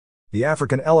The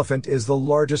African elephant is the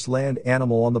largest land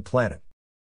animal on the planet.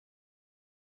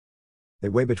 They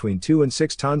weigh between 2 and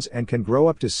 6 tons and can grow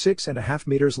up to 6.5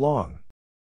 meters long.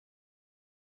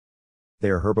 They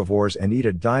are herbivores and eat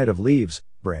a diet of leaves,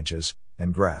 branches,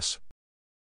 and grass.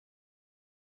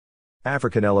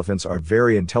 African elephants are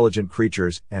very intelligent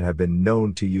creatures and have been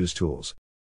known to use tools.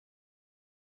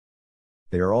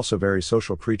 They are also very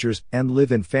social creatures and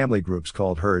live in family groups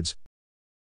called herds.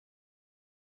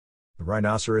 The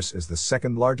rhinoceros is the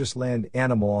second largest land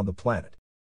animal on the planet.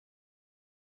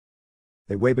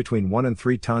 They weigh between 1 and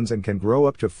 3 tons and can grow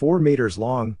up to 4 meters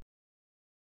long.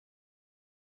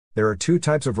 There are 2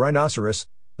 types of rhinoceros,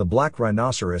 the black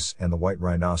rhinoceros and the white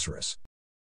rhinoceros.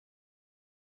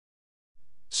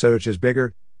 So which is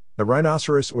bigger, the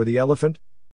rhinoceros or the elephant?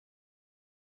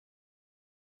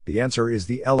 The answer is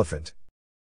the elephant.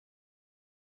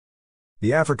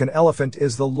 The African elephant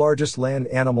is the largest land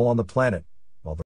animal on the planet.